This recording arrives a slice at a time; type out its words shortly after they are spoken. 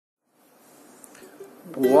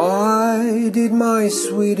Why did my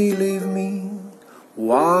sweetie leave me?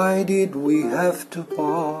 Why did we have to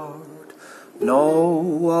part?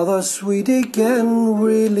 No other sweetie can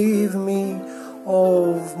relieve me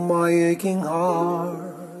of my aching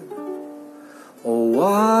heart. Oh,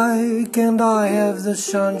 why can't I have the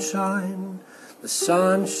sunshine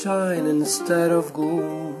instead of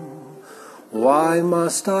gloom? Why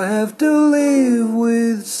must I have to live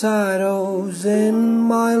with shadows in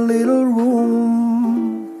my little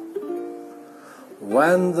room?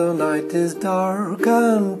 When the night is dark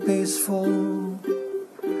and peaceful,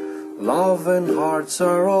 love and hearts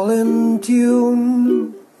are all in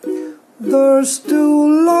tune. There's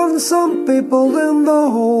two lonesome people in the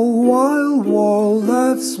whole wide world,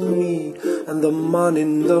 that's me and the man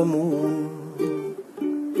in the moon.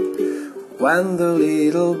 When the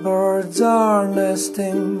little birds are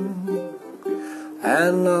nesting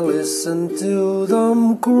and I listen to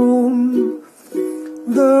them croon,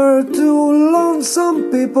 there are two lonesome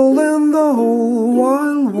people in the whole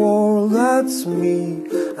wide world, that's me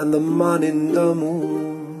and the man in the moon.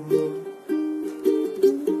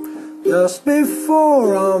 Just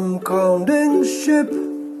before I'm counting sheep,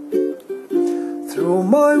 through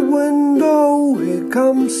my window he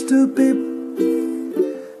comes to peep,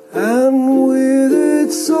 and with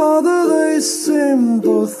each other they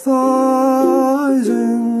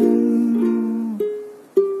sympathizing,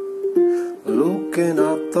 looking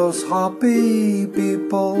at those happy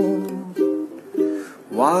people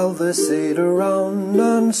while they sit around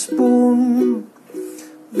and spoon.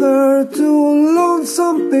 There are two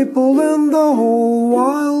lonesome people in the whole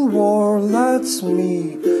wide world, that's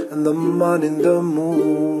me and the man in the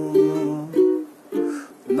moon.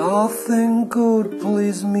 Nothing could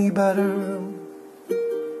please me better,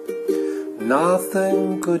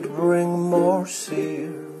 nothing could bring more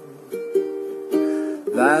cheer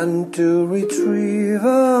than to retrieve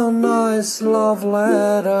a nice love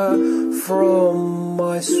letter from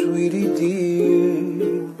my sweetie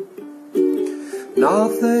dear.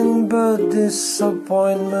 Nothing but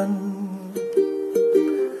disappointment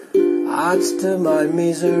adds to my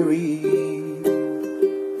misery.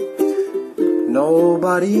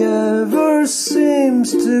 Nobody ever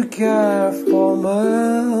seems to care for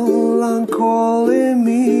melancholy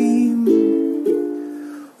me.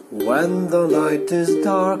 When the night is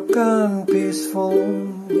dark and peaceful,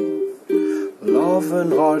 love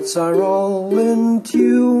and hearts are all in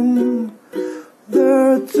tune.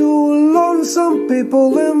 There are two lonesome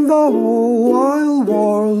people in the whole wide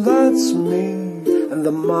world, that's me and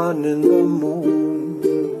the man in the moon.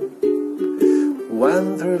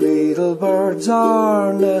 When three little birds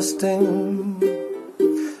are nesting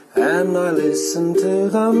and I listen to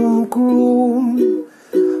them croon,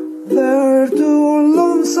 there are two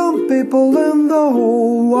lonesome people in the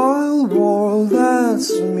whole wide world,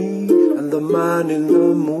 that's me and the man in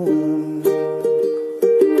the moon.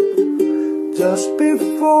 Just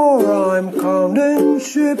before I'm counting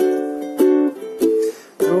sheep,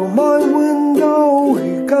 through my window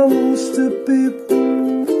he comes to peep,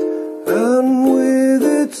 and with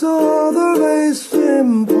each other they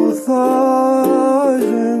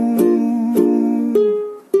sympathizing,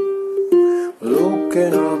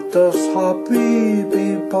 looking at those happy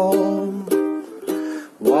people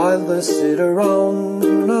while they sit around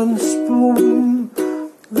and spoon.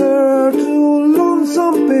 There are two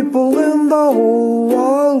lonesome people in the whole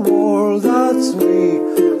wide world, that's me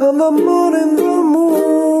and the man in the moon.